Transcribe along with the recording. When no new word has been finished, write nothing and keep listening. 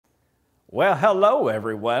Well, hello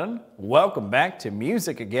everyone. Welcome back to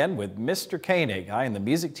Music Again with Mr. Koenig. I am the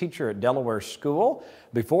music teacher at Delaware School.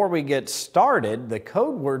 Before we get started, the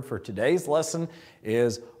code word for today's lesson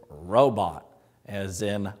is robot, as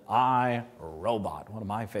in I, Robot, one of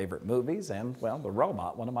my favorite movies, and, well, The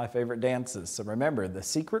Robot, one of my favorite dances. So remember, the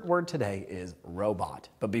secret word today is robot.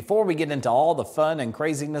 But before we get into all the fun and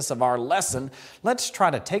craziness of our lesson, let's try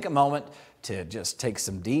to take a moment to just take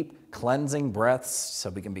some deep, cleansing breaths so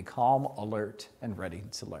we can be calm, alert, and ready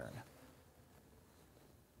to learn.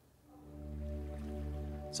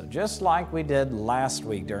 So just like we did last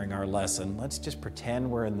week during our lesson, let's just pretend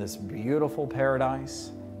we're in this beautiful paradise,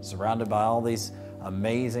 surrounded by all these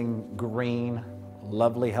amazing green,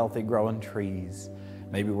 lovely, healthy growing trees.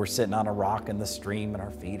 Maybe we're sitting on a rock in the stream and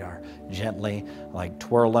our feet are gently like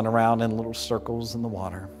twirling around in little circles in the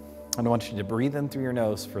water. And I want you to breathe in through your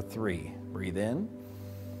nose for 3. Breathe in.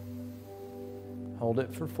 Hold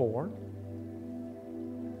it for 4.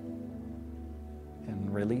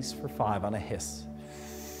 And release for 5 on a hiss.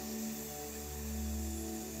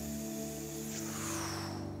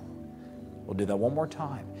 We'll do that one more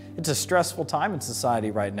time. It's a stressful time in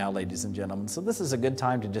society right now, ladies and gentlemen, so this is a good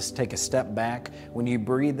time to just take a step back. When you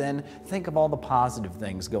breathe in, think of all the positive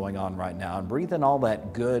things going on right now and breathe in all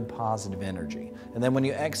that good, positive energy. And then when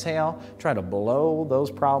you exhale, try to blow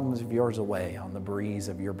those problems of yours away on the breeze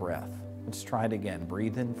of your breath. Let's try it again.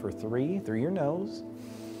 Breathe in for 3 through your nose.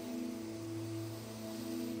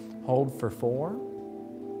 Hold for 4.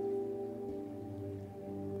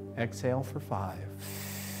 Exhale for 5.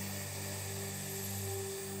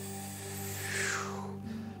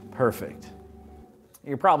 Perfect.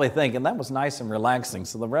 You're probably thinking, that was nice and relaxing,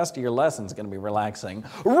 so the rest of your lesson's going to be relaxing.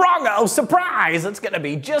 Wrong-o! Surprise! It's going to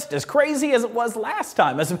be just as crazy as it was last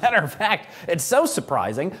time. As a matter of fact, it's so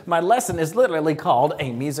surprising, my lesson is literally called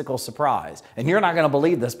a musical surprise. And you're not going to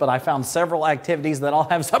believe this, but I found several activities that all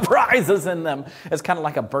have surprises in them. It's kind of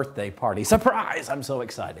like a birthday party. Surprise! I'm so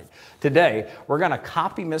excited. Today, we're going to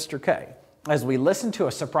copy Mr. K as we listen to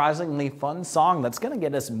a surprisingly fun song that's going to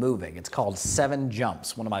get us moving. It's called 7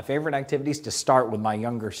 Jumps, one of my favorite activities to start with my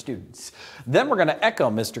younger students. Then we're going to echo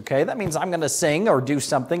Mr. K. That means I'm going to sing or do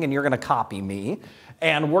something and you're going to copy me.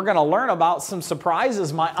 And we're going to learn about some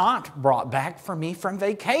surprises my aunt brought back for me from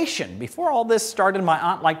vacation. Before all this started, my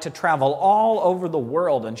aunt liked to travel all over the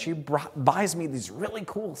world, and she buys me these really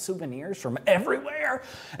cool souvenirs from everywhere.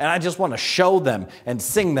 And I just want to show them and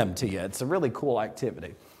sing them to you. It's a really cool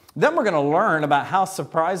activity. Then we're going to learn about how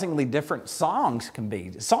surprisingly different songs can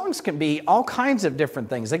be. Songs can be all kinds of different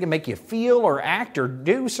things. They can make you feel or act or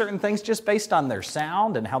do certain things just based on their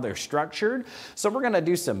sound and how they're structured. So we're going to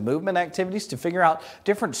do some movement activities to figure out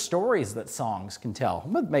different stories that songs can tell,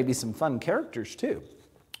 with maybe some fun characters too.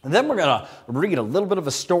 And then we're going to read a little bit of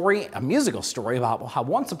a story, a musical story about how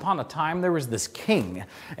once upon a time there was this king,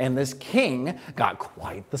 and this king got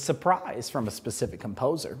quite the surprise from a specific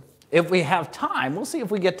composer. If we have time, we'll see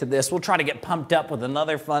if we get to this. We'll try to get pumped up with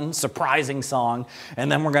another fun, surprising song, and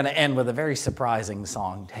then we're going to end with a very surprising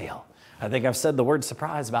song tale. I think I've said the word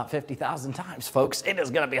surprise about 50,000 times, folks. It is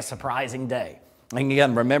going to be a surprising day. And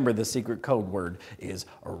again, remember the secret code word is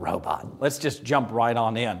a robot. Let's just jump right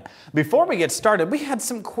on in. Before we get started, we had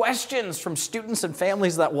some questions from students and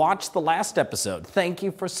families that watched the last episode. Thank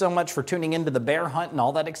you so much for tuning into the bear hunt and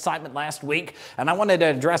all that excitement last week. And I wanted to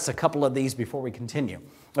address a couple of these before we continue.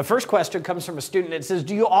 The first question comes from a student. It says,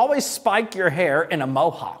 do you always spike your hair in a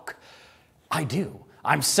mohawk? I do.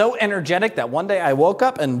 I'm so energetic that one day I woke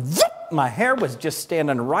up and my hair was just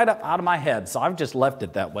standing right up out of my head. So I've just left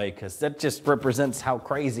it that way because that just represents how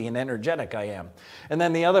crazy and energetic I am. And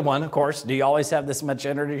then the other one, of course, do you always have this much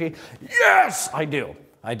energy? Yes, I do.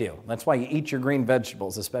 I do. That's why you eat your green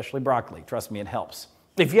vegetables, especially broccoli. Trust me, it helps.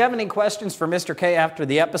 If you have any questions for Mr. K after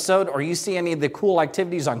the episode, or you see any of the cool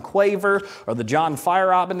activities on Quaver or the John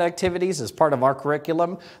Feierabend activities as part of our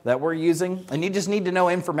curriculum that we're using, and you just need to know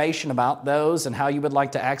information about those and how you would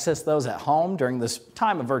like to access those at home during this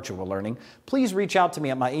time of virtual learning, please reach out to me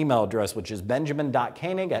at my email address, which is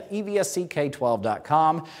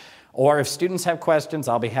benjamin.koenig@evsck12.com. Or if students have questions,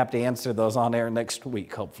 I'll be happy to answer those on air next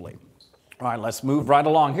week, hopefully. All right, let's move right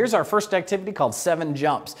along. Here's our first activity called 7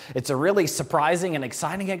 Jumps. It's a really surprising and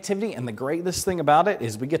exciting activity, and the greatest thing about it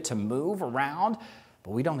is we get to move around,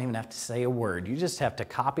 but we don't even have to say a word. You just have to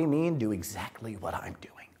copy me and do exactly what I'm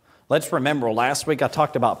doing. Let's remember, last week I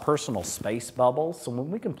talked about personal space bubbles. So when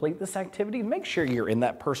we complete this activity, make sure you're in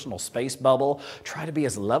that personal space bubble. Try to be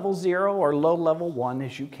as level 0 or low level 1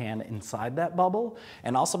 as you can inside that bubble.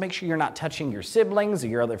 And also make sure you're not touching your siblings or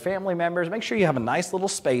your other family members. Make sure you have a nice little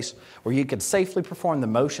space where you can safely perform the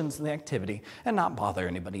motions of the activity and not bother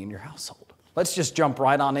anybody in your household. Let's just jump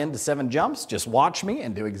right on into 7 jumps. Just watch me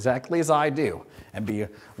and do exactly as I do and be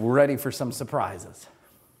ready for some surprises.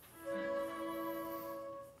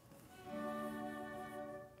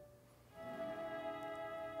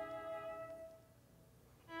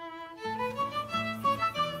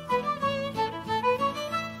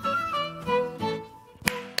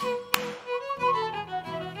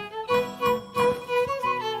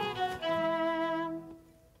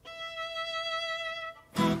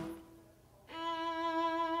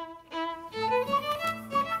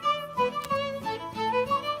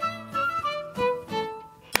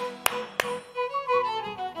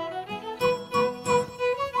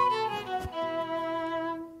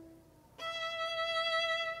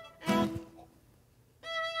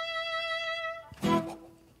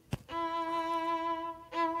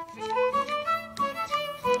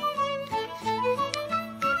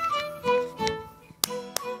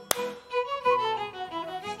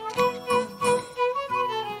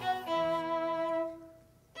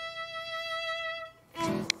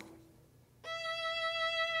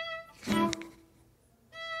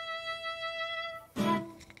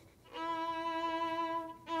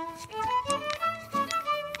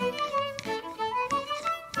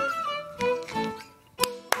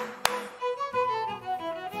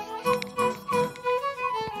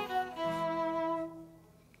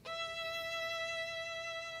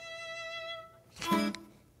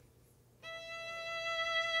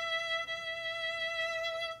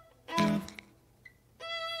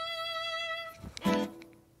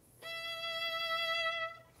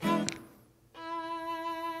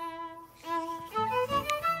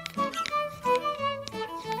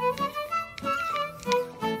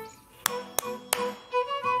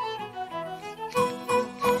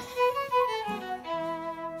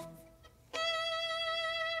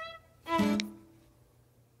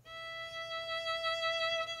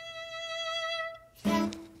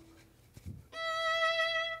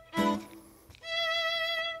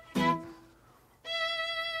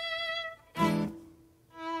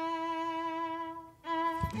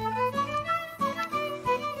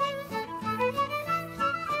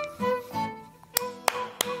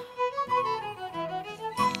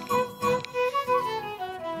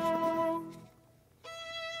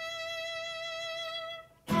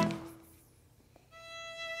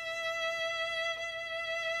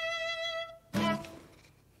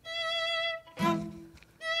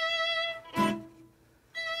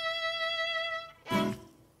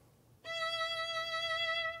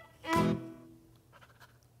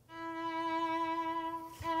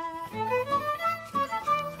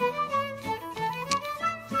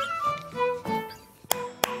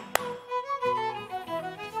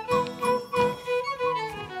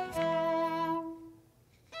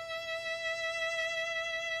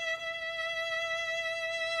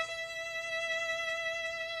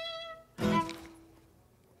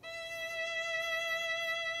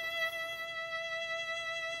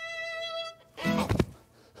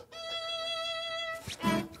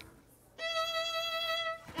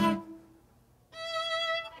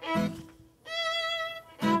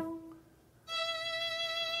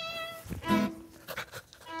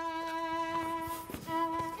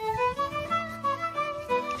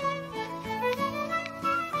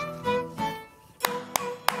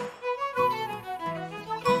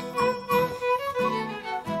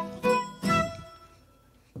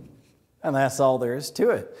 And that's all there is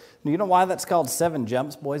to it. You know why that's called 7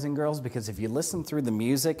 jumps, boys and girls? Because if you listen through the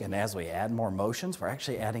music and as we add more motions, we're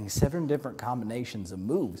actually adding 7 different combinations of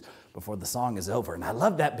moves before the song is over. And I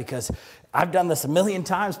love that because I've done this a million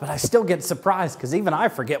times, but I still get surprised because even I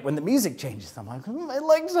forget when the music changes. I'm like, my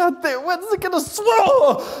leg's out there. When's it going to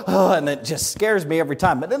swirl? Oh, and it just scares me every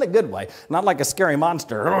time, but in a good way. Not like a scary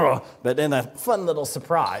monster, but in a fun little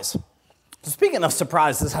surprise. Speaking of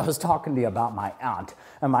surprises, I was talking to you about my aunt,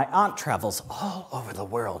 and my aunt travels all over the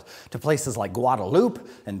world to places like Guadeloupe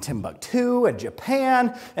and Timbuktu and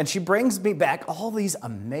Japan, and she brings me back all these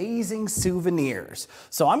amazing souvenirs.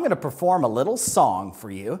 So I'm going to perform a little song for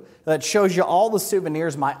you that shows you all the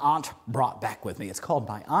souvenirs my aunt brought back with me. It's called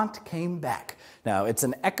My Aunt Came Back. Now, it's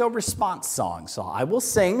an echo response song, so I will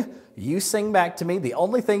sing, you sing back to me. The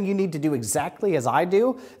only thing you need to do exactly as I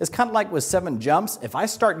do is kind of like with 7 jumps. If I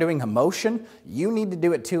start doing a motion, you need to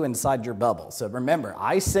do it too inside your bubble. So remember,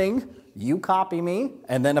 I sing, you copy me,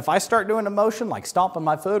 and then if I start doing a motion like stomping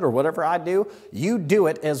my foot or whatever I do, you do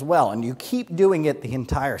it as well, and you keep doing it the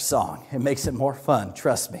entire song. It makes it more fun,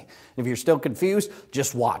 trust me. If you're still confused,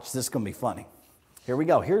 just watch. This is going to be funny. Here we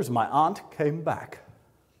go. Here's My Aunt Came Back.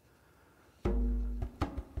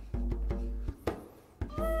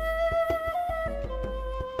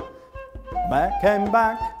 My aunt came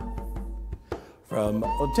back From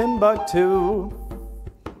Timbuktu,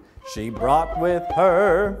 she brought with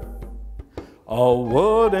her a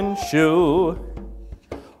wooden shoe.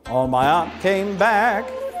 Oh, my aunt came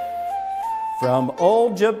back from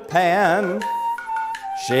old Japan.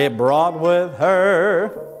 She brought with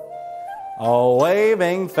her a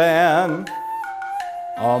waving fan.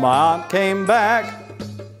 Oh, my aunt came back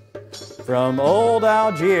from old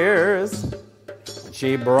Algiers.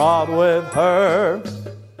 She brought with her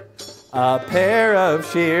a pair of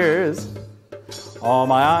shears. Oh,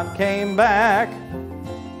 my aunt came back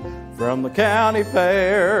from the county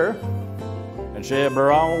fair, and she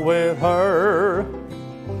brought with her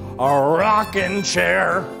a rocking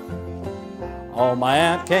chair. Oh, my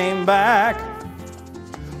aunt came back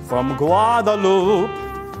from Guadeloupe,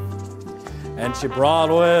 and she brought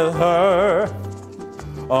with her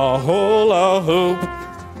a hula hoop.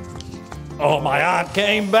 Oh, my aunt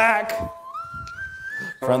came back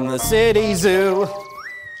from the city zoo.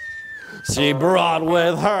 She brought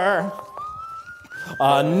with her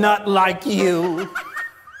a nut like you.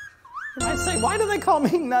 You might say, why do they call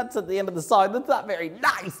me nuts at the end of the song? That's not very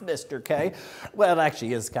nice, Mr. K. Well, it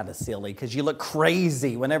actually is kind of silly because you look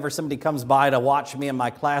crazy whenever somebody comes by to watch me in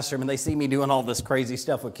my classroom and they see me doing all this crazy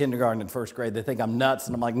stuff with kindergarten and first grade. They think I'm nuts,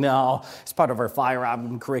 and I'm like, no, it's part of our fire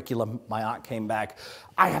album curriculum. My aunt came back.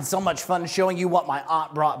 I had so much fun showing you what my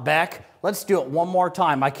aunt brought back. Let's do it one more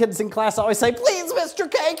time. My kids in class always say, please,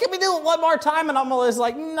 Mr. K, can we do it one more time? And I'm always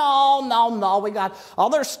like, no, we got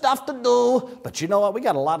other stuff to do. But you know what? We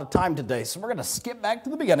got a lot of time today, so we're going to skip back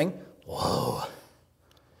to the beginning. Whoa.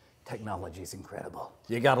 Technology is incredible.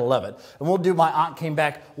 You got to love it. And we'll do My Aunt Came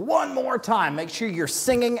Back one more time. Make sure you're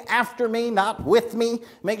singing after me, not with me.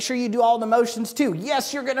 Make sure you do all the motions too.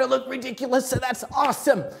 Yes, you're going to look ridiculous, so that's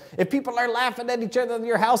awesome. If people are laughing at each other in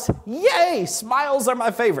your house, yay! Smiles are my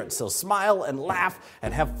favorite. So smile and laugh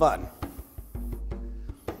and have fun.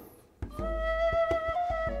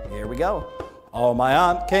 Here we go. Oh, my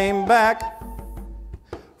aunt came back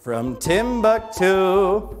from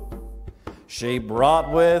Timbuktu. She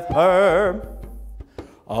brought with her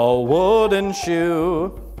a wooden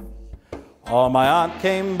shoe. Oh, my aunt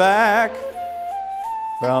came back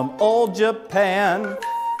from old Japan.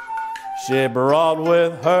 She brought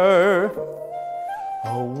with her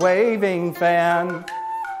a waving fan.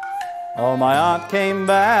 Oh, my aunt came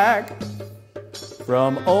back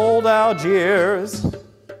from old Algiers.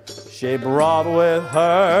 She brought with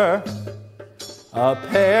her a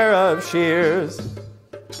pair of shears.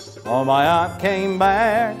 Oh, my aunt came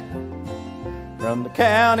back from the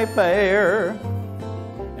county fair,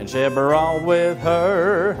 and she brought with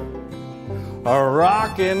her a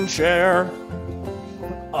rocking chair.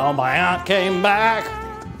 Oh, my aunt came back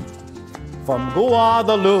from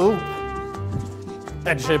Guadeloupe,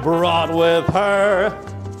 and she brought with her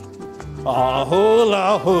a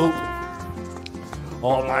hula hoop.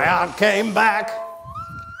 Oh, my aunt came back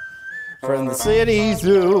from the city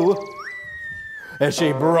zoo, and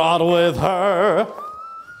she brought with her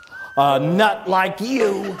a nut like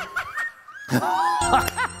you.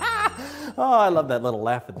 Oh, I love that little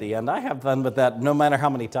laugh at the end. I have fun with that no matter how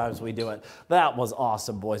many times we do it. That was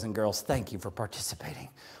awesome, boys and girls. Thank you for participating.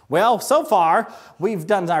 Well, so far, we've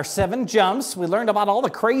done our 7 jumps. We learned about all the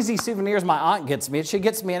crazy souvenirs my aunt gets me. If she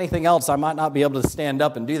gets me anything else, I might not be able to stand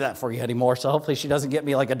up and do that for you anymore. So hopefully she doesn't get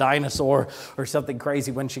me like a dinosaur or something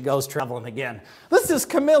crazy when she goes traveling again. This is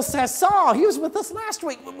Camille Sasson. He was with us last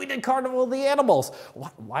week when we did Carnival of the Animals.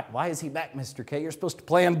 Why is he back, Mr. K? You're supposed to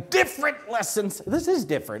plan different lessons. This is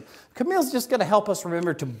different. Camille's just going to help us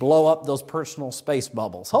remember to blow up those personal space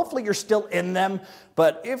bubbles. Hopefully you're still in them,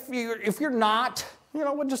 but if you're not,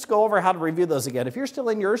 we'll just go over how to review those again. If you're still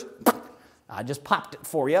in yours, I just popped it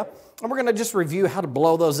for you. And we're going to just review how to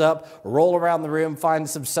blow those up, roll around the room, find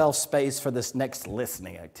some self-space for this next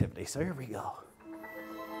listening activity. So here we go.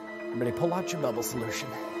 Everybody pull out your bubble solution.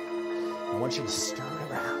 I want you to stir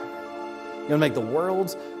it around. You're going to make the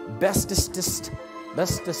world's bestest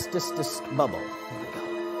bubble. Here we go.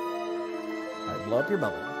 All right, blow up your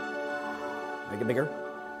bubble. Make it bigger.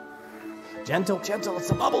 Gentle, it's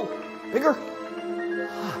a bubble. Bigger.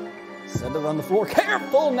 Set it on the floor.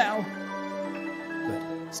 Careful now.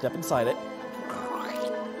 Good. Step inside it.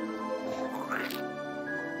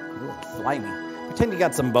 Ooh, slimy. Pretend you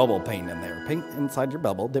got some bubble paint in there. Paint inside your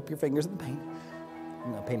bubble. Dip your fingers in the paint.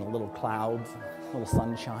 I'm going to paint a little clouds, a little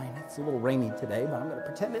sunshine. It's a little rainy today, but I'm going to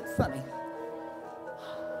pretend it's sunny.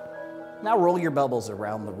 Now roll your bubbles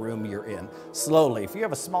around the room you're in. Slowly. If you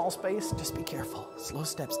have a small space, just be careful. Slow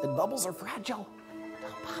steps. And bubbles are fragile.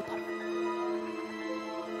 Don't pop them.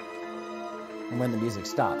 And when the music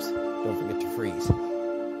stops, don't forget to freeze.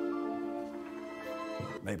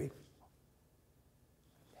 Maybe.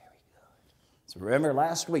 So remember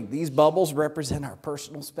last week, these bubbles represent our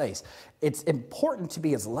personal space. It's important to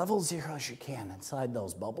be as level zero as you can inside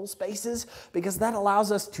those bubble spaces because that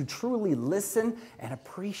allows us to truly listen and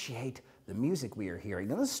appreciate the music we are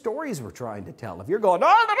hearing and the stories we're trying to tell. If you're going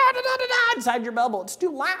inside your bubble, it's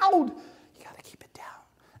too loud. You got to keep it down.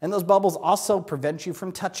 And those bubbles also prevent you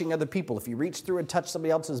from touching other people. If you reach through and touch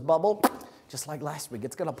somebody else's bubble, just like last week,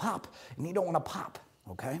 it's going to pop, and you don't want to pop,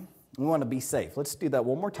 okay? We want to be safe. Let's do that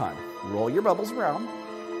one more time. Roll your bubbles around.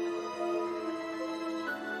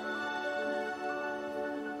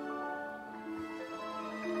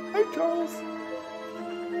 Hey, Charles.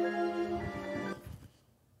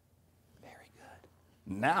 Very good.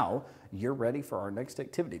 Now, you're ready for our next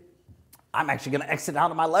activity. I'm actually going to exit out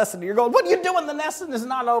of my lesson. You're going, what are you doing? The lesson is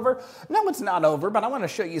not over. No, it's not over, but I want to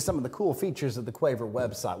show you some of the cool features of the Quaver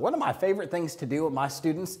website. One of my favorite things to do with my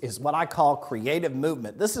students is what I call creative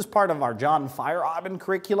movement. This is part of our John Feyerabend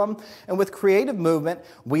curriculum. And with creative movement,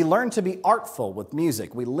 we learn to be artful with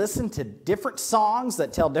music. We listen to different songs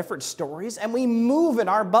that tell different stories, and we move in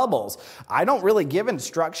our bubbles. I don't really give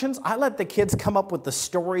instructions. I let the kids come up with the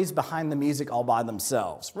stories behind the music all by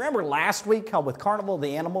themselves. Remember last week how with Carnival of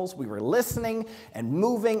the Animals, we were listening and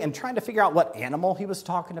moving and trying to figure out what animal he was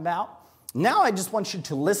talking about? Now I just want you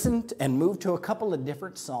to listen and move to a couple of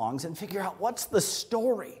different songs and figure out what's the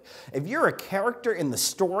story. If you're a character in the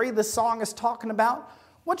story the song is talking about,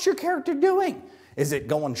 what's your character doing? Is it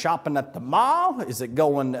going shopping at the mall? Is it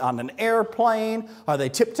going on an airplane? Are they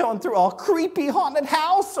tiptoeing through a creepy haunted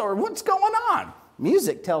house? Or what's going on?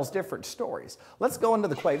 Music tells different stories. Let's go into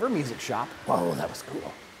the Quaver Music Shop. Whoa, that was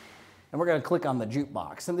cool. And we're going to click on the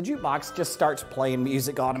jukebox. And the jukebox just starts playing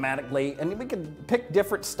music automatically. And we can pick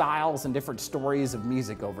different styles and different stories of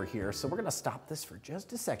music over here. So we're going to stop this for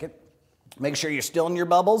just a second. Make sure you're still in your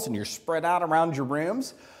bubbles and you're spread out around your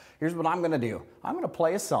rooms. Here's what I'm going to do. I'm going to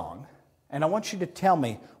play a song. And I want you to tell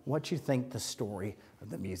me what you think the story of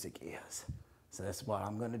the music is. So that's what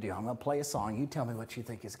I'm going to do. I'm going to play a song. You tell me what you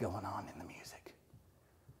think is going on in the music.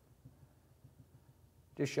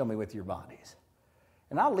 Just show me with your bodies.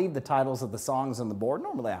 And I'll leave the titles of the songs on the board.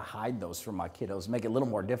 Normally I hide those from my kiddos, make it a little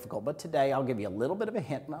more difficult, but today I'll give you a little bit of a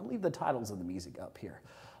hint and I'll leave the titles of the music up here.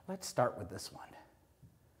 Let's start with this one.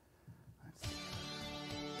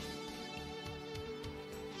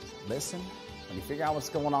 Listen, when you figure out what's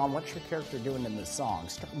going on, what's your character doing in this song?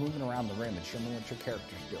 Start moving around the room and show me what your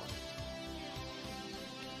character's doing.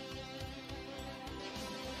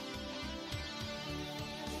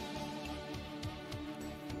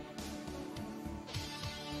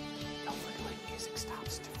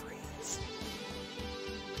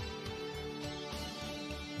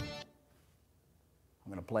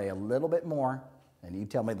 I'm going to play a little bit more, and you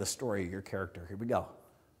tell me the story of your character. Here we go.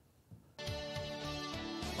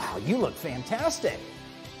 Wow, you look fantastic.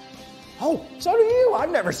 Oh, so do you. I've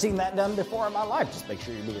never seen that done before in my life. Just make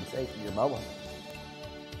sure you're doing safe in your bubble.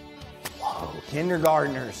 Whoa,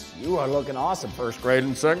 kindergartners, you are looking awesome. First grade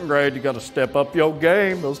and second grade, you got to step up your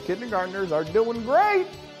game. Those kindergartners are doing great.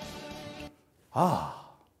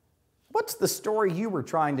 What's the story you were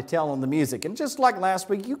trying to tell in the music? And just like last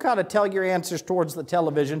week, you kind of tell your answers towards the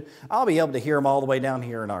television. I'll be able to hear them all the way down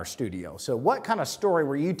here in our studio. So what kind of story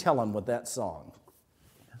were you telling with that song?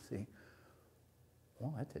 Let's see.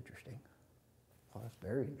 Well, that's interesting. Well, that's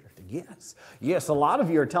very interesting. Yes. Yes, a lot of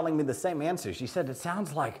you are telling me the same answers. You said it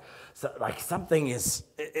sounds like something is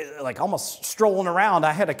like almost strolling around.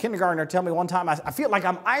 I had a kindergartner tell me one time, I feel like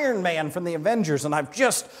I'm Iron Man from the Avengers and I've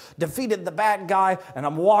just defeated the bad guy and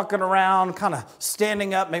I'm walking around kind of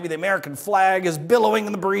standing up. Maybe the American flag is billowing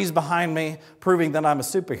in the breeze behind me, proving that I'm a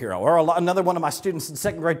superhero. Or another one of my students in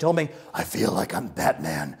second grade told me, I feel like I'm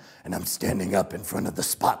Batman and I'm standing up in front of the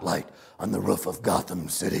spotlight on the roof of Gotham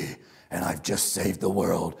City. And I've just saved the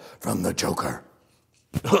world from the Joker.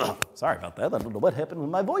 Sorry about that. I don't know what happened with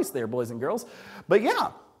my voice there, boys and girls. But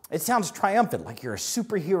yeah, it sounds triumphant, like you're a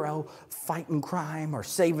superhero fighting crime or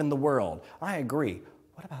saving the world. I agree.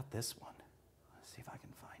 What about this one? Let's see if I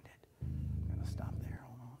can find it. I'm going to stop there.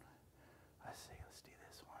 Hold on. Let's see. Let's do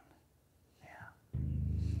this one. Yeah.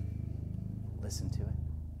 Listen to it.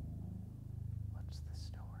 What's the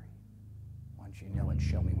story? Once you know it,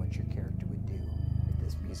 show me what your character would do if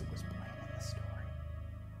this music was playing in the story.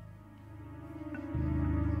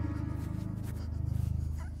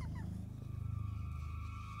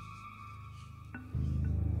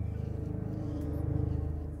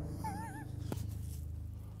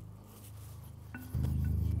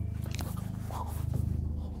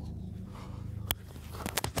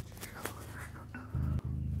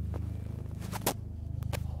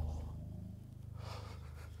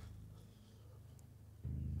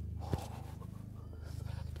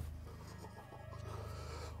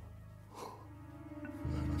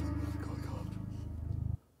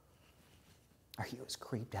 Are you as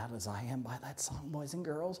creeped out as I am by that song, boys and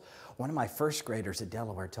girls? One of my first graders at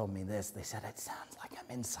Delaware told me this. They said, it sounds like I'm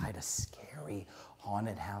inside a scary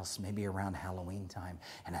haunted house, maybe around Halloween time,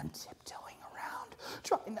 and I'm tiptoeing around,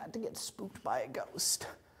 trying not to get spooked by a ghost.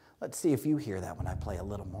 Let's see if you hear that when I play a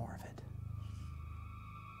little more of it.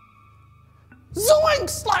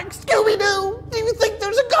 Zoinks! Like Scooby-Doo! Do you think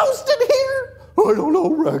there's a ghost in here? I don't know,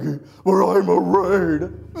 Raggy, but I'm afraid.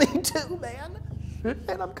 Me too, man.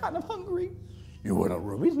 And I'm kind of hungry. You want a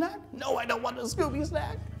Ruby snack? No, I don't want a Scooby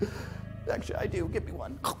snack. Actually, I do. Give me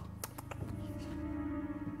one.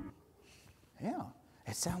 Yeah,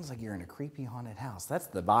 it sounds like you're in a creepy haunted house. That's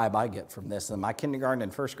the vibe I get from this. And my kindergarten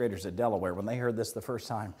and first graders at Delaware, when they heard this the first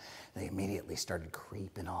time, they immediately started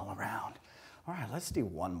creeping all around. All right, let's do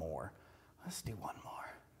one more. Let's do one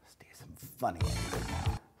more. Let's do some funny ones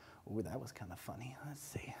now. Ooh, that was kind of funny. Let's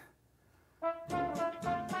see.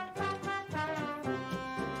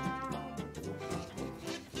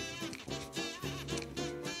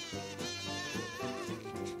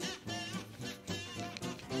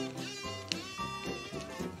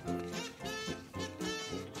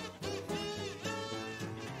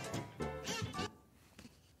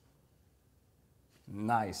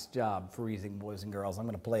 Nice job freezing, boys and girls. I'm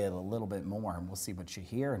going to play it a little bit more and we'll see what you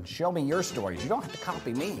hear and show me your stories. You don't have to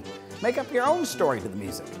copy me. Make up your own story to the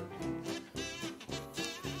music.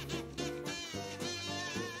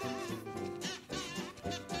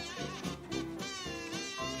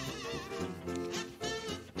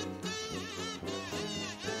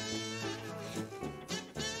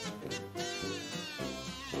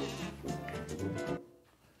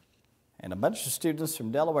 And a bunch of students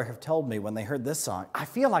from Delaware have told me when they heard this song, I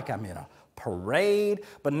feel like I'm in a parade,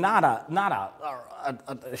 but not a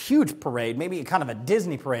huge parade, maybe kind of a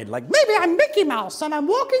Disney parade. Like maybe I'm Mickey Mouse and I'm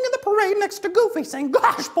walking in the parade next to Goofy saying,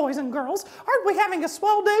 gosh, boys and girls, aren't we having a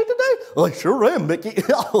swell day today? Well, I sure am, Mickey.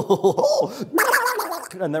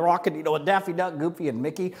 And they're walking, you know, with Daffy Duck, Goofy, and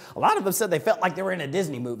Mickey. A lot of them said they felt like they were in a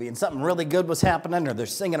Disney movie and something really good was happening, or they're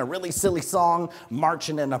singing a really silly song,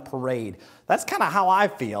 marching in a parade. That's kind of how I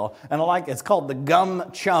feel, and I like it's called the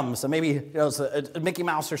Gum Chum. So maybe you know, it's a Mickey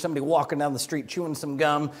Mouse or somebody walking down the street chewing some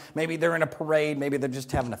gum. Maybe they're in a parade. Maybe they're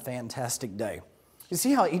just having a fantastic day. You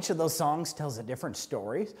see how each of those songs tells a different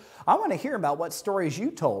story? I want to hear about what stories you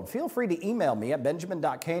told. Feel free to email me at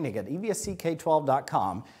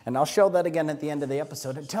benjamin.koenig@evsck12.com, and I'll show that again at the end of the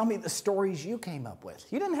episode, and tell me the stories you came up with.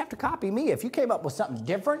 You didn't have to copy me. If you came up with something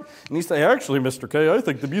different, and you say, actually, Mr. K, I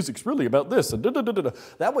think the music's really about this, and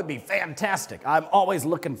that would be fantastic. I'm always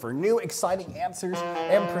looking for new, exciting answers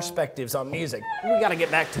and perspectives on music. We got to get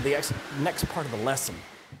back to the next part of the lesson.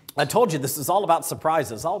 I told you this is all about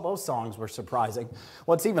surprises. All those songs were surprising.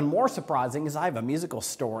 What's even more surprising is I have a musical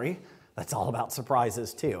story that's all about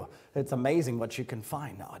surprises too. It's amazing what you can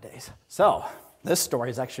find nowadays. So this story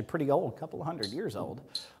is actually pretty old, a couple of 100 years old.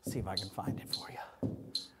 Let's see if I can find it for you.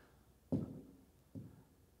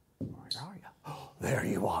 Where are you? Oh, there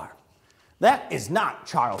you are. That is not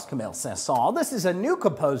Charles Camille Saint-Saëns. This is a new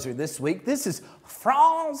composer this week. This is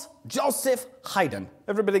Franz Joseph Haydn.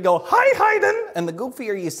 Everybody go, hi, Haydn! And the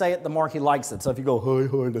goofier you say it, the more he likes it. So if you go, hi,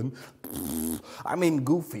 Haydn, I mean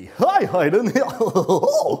goofy. Hi, Haydn.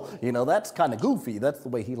 You know, that's kind of goofy. That's the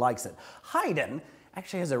way he likes it. Haydn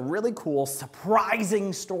actually has a really cool,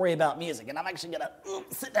 surprising story about music. And I'm actually going to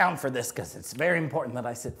sit down for this because it's very important that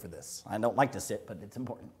I sit for this. I don't like to sit, but it's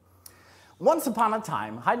important. Once upon a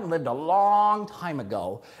time, Haydn lived a long time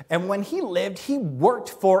ago, and when he lived, he worked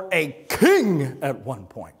for a king at one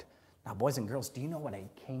point. Now, boys and girls, do you know what a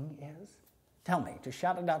king is? Tell me, just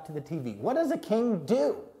shout it out to the TV. What does a king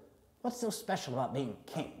do? What's so special about being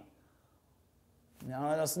king?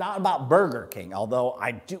 No, it's not about Burger King, although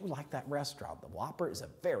I do like that restaurant. The Whopper is a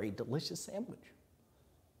very delicious sandwich.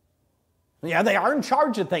 Yeah, they are in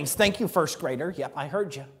charge of things. Thank you, first grader. Yep, I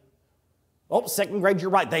heard you. Oh, second grade, you're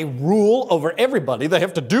right. They rule over everybody. They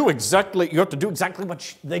have to do exactly, you have to do exactly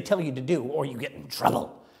what they tell you to do or you get in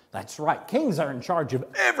trouble. That's right. Kings are in charge of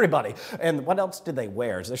everybody. And what else do they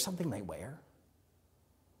wear? Is there something they wear?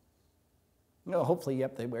 You know, hopefully,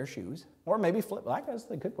 yep, they wear shoes. Or maybe I guess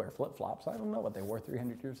they could wear flip-flops. I don't know what they wore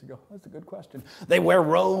 300 years ago. That's a good question. They wear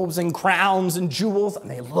robes and crowns and jewels, and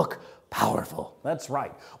they look powerful. That's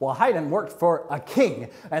right. Well, Haydn worked for a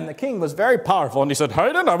king, and the king was very powerful. And he said,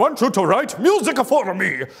 Haydn, I want you to write music for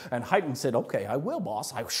me. And Haydn said, okay, I will,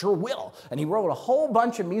 boss. I sure will. And he wrote a whole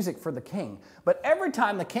bunch of music for the king. But every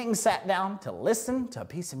time the king sat down to listen to a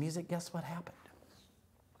piece of music, guess what happened?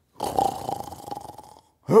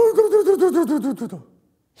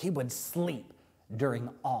 He would sleep during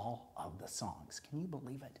all of the songs. Can you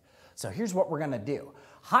believe it? So here's what we're going to do.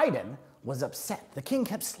 Haydn was upset. The king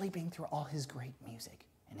kept sleeping through all his great music,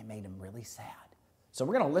 and it made him really sad. So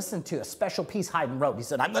we're going to listen to a special piece Haydn wrote. He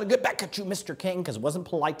said, I'm going to get back at you, Mr. King, because it wasn't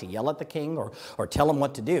polite to yell at the king or tell him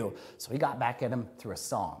what to do. So he got back at him through a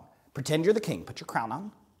song. Pretend you're the king. Put your crown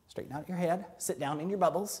on. Straighten out your head. Sit down in your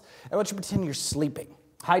bubbles. I want you to pretend you're sleeping.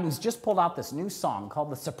 Haydn's just pulled out this new song called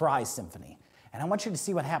the Surprise Symphony. And I want you to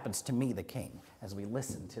see what happens to me, the king, as we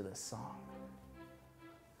listen to this song.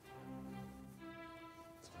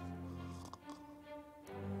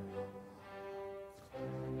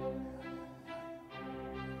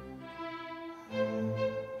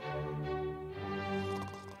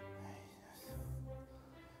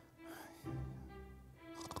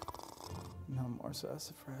 No more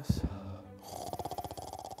sassafras.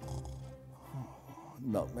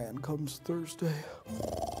 Milkman comes Thursday.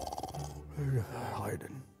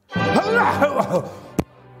 Haydn.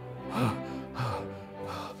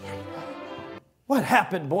 What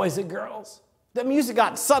happened, boys and girls? The music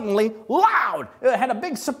got suddenly loud. It had a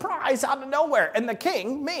big surprise out of nowhere. And the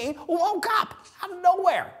king, me, woke up out of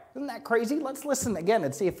nowhere. Isn't that crazy? Let's listen again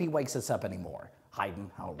and see if he wakes us up anymore. Haydn,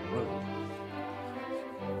 how rude.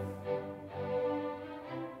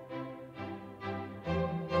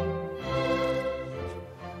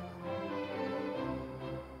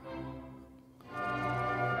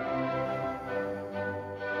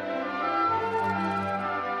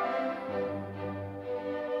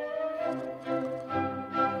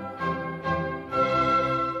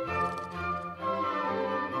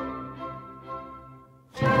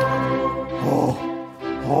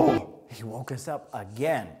 He woke us up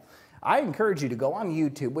again. I encourage you to go on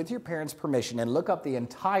YouTube with your parents' permission and look up the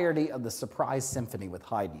entirety of the Surprise Symphony with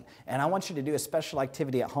Haydn. And I want you to do a special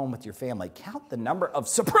activity at home with your family. Count the number of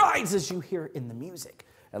surprises you hear in the music.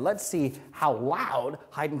 And let's see how loud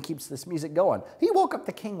Haydn keeps this music going. He woke up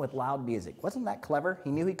the king with loud music. Wasn't that clever?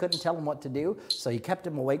 He knew he couldn't tell him what to do, so he kept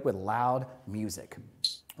him awake with loud music.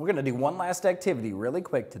 We're going to do one last activity really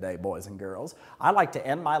quick today, boys and girls. I like to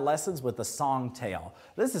end my lessons with a song tale.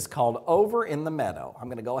 This is called Over in the Meadow. I'm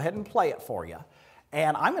going to go ahead and play it for you.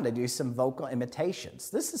 And I'm going to do some vocal imitations.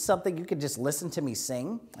 This is something you can just listen to me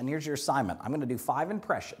sing. And here's your assignment. I'm going to do 5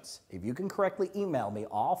 impressions. If you can correctly email me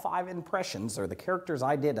all 5 impressions or the characters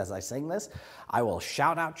I did as I sing this, I will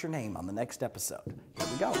shout out your name on the next episode. Here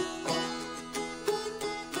we go.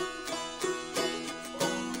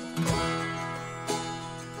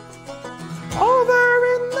 Over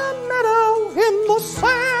in the meadow, in the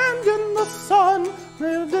sand, in the sun,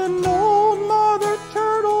 lived an old mother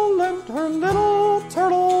turtle and her little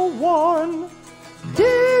turtle one.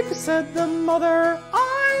 Dig, said the mother,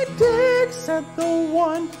 I dig, said the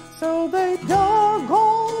one. So they dug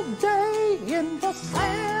all day in the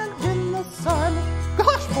sand, in the sun.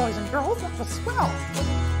 Gosh, boys and girls, that was swell.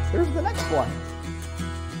 Here's the next one.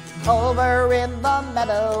 Over in the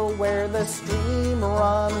meadow where the stream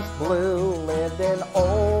runs blue lived an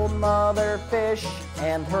old mother fish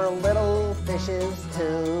and her little fishes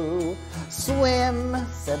too. Swim,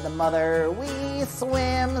 said the mother, we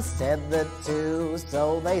swim, said the two.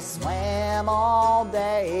 So they swam all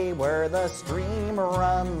day where the stream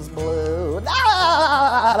runs blue.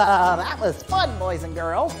 Ah, that was fun, boys and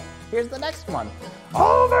girls. Here's the next one.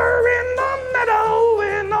 Over in the meadow,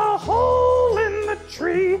 in a hole in the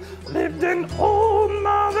tree, lived an old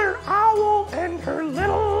mother owl and her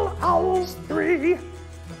little owls 3.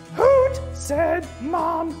 Hoot, said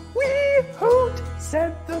Mom, we hoot,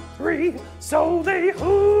 said the 3. So they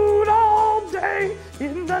hoot all day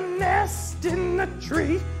in the nest in the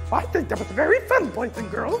tree. I think that was very fun, boys and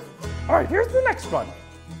girls. All right, here's the next one.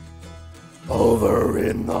 Over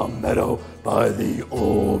in the meadow by the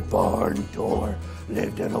old barn door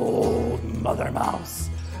lived an old mother mouse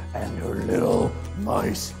and her little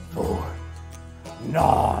mice 4.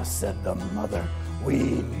 Gnaw, said the mother,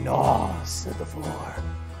 we gnaw, said the 4.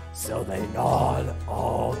 So they gnawed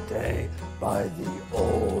all day by the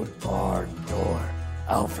old barn door.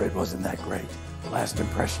 Alfred, wasn't that great? Last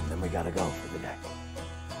impression, then we gotta go for the day.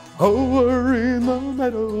 Over in the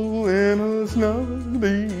meadow in a snug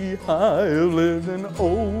beehive lived an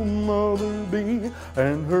old mother bee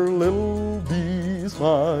and her little bees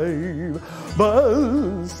 5.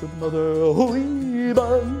 Buzz, said the mother, we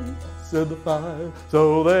buzz, said the 5.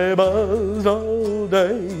 So they buzzed all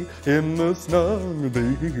day in the snug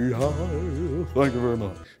beehive. Thank you very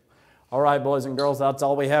much. All right, boys and girls, that's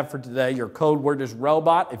all we have for today. Your code word is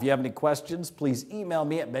robot. If you have any questions, please email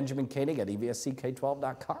me at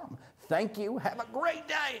benjaminkoenig@evsck12.com. Thank you. Have a great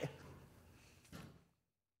day.